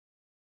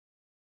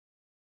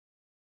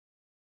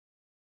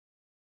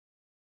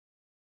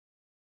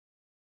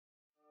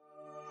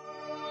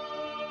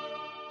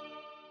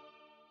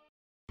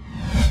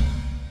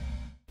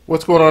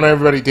What's going on,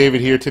 everybody?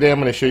 David here. Today I'm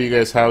going to show you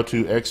guys how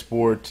to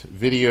export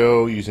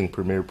video using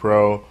Premiere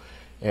Pro.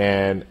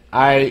 And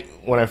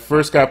when I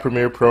first got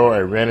Premiere Pro,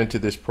 I ran into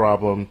this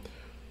problem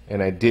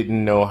and I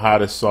didn't know how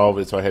to solve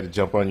it, so I had to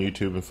jump on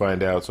YouTube and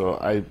find out.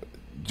 So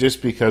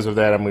just because of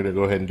that, I'm going to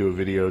go ahead and do a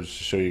video just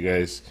to show you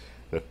guys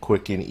the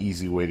quick and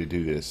easy way to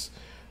do this.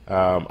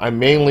 I'm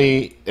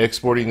mainly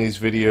exporting these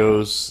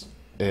videos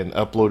and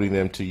uploading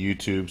them to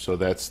YouTube, so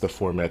that's the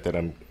format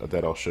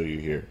that I'll show you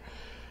here.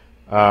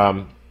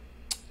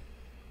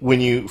 When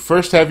you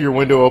first have your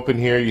window open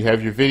here, you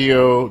have your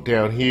video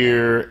down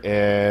here,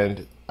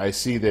 and I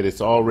see that it's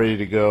all ready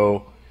to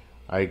go.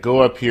 I go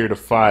up here to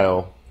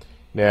File.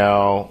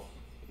 Now,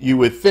 you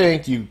would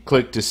think you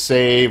click to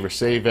save or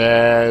save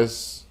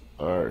as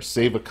or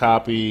save a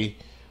copy,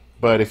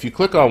 but if you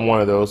click on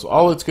one of those,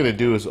 all it's going to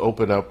do is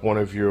open up one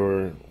of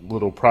your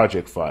little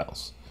project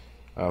files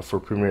for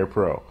Premiere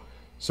Pro.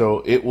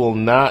 So it will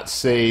not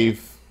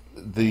save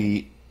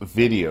the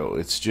video,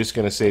 it's just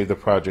going to save the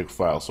project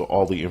file, so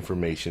all the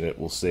information it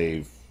will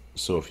save.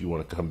 So if you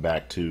want to come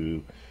back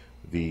to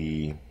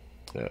the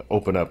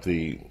open up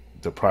the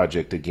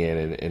project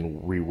again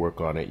and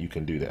rework on it, you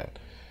can do that.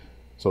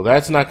 So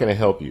that's not going to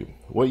help you.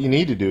 What you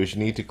need to do is you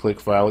need to click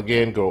File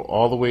again, go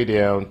all the way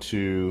down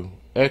to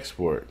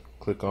Export,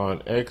 click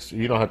on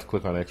you don't have to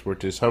click on Export,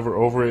 just hover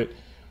over it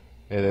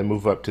and then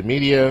move up to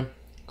Media,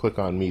 click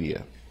on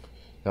Media.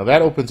 Now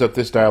that opens up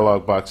this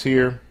dialog box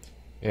here.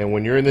 And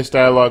when you're in this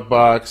dialog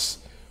box,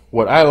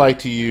 what I like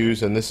to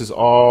use, and this is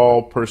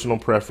all personal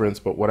preference,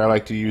 but what I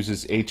like to use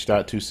is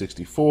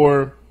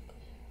H.264.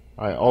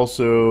 I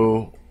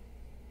also,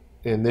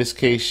 in this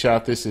case,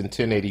 shot this in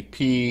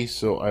 1080p,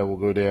 so I will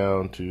go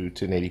down to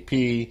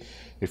 1080p.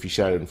 If you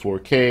shot it in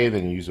 4K,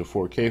 then you use a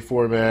 4K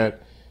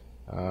format.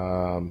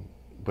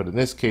 But in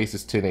this case,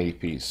 it's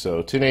 1080p.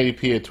 So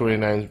 1080p at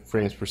 29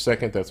 frames per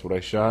second, that's what I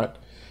shot.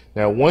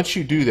 Now, once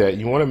you do that,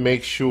 you want to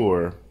make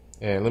sure.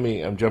 And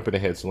I'm jumping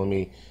ahead, so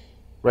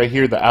right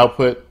here, the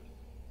output,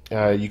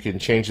 you can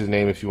change the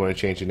name if you want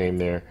to change the name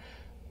there.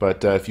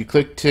 But if you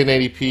click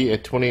 1080p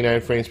at 29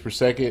 frames per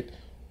second,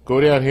 go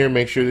down here,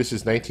 make sure this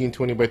is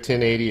 1920 by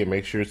 1080, and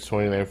make sure it's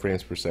 29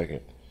 frames per second.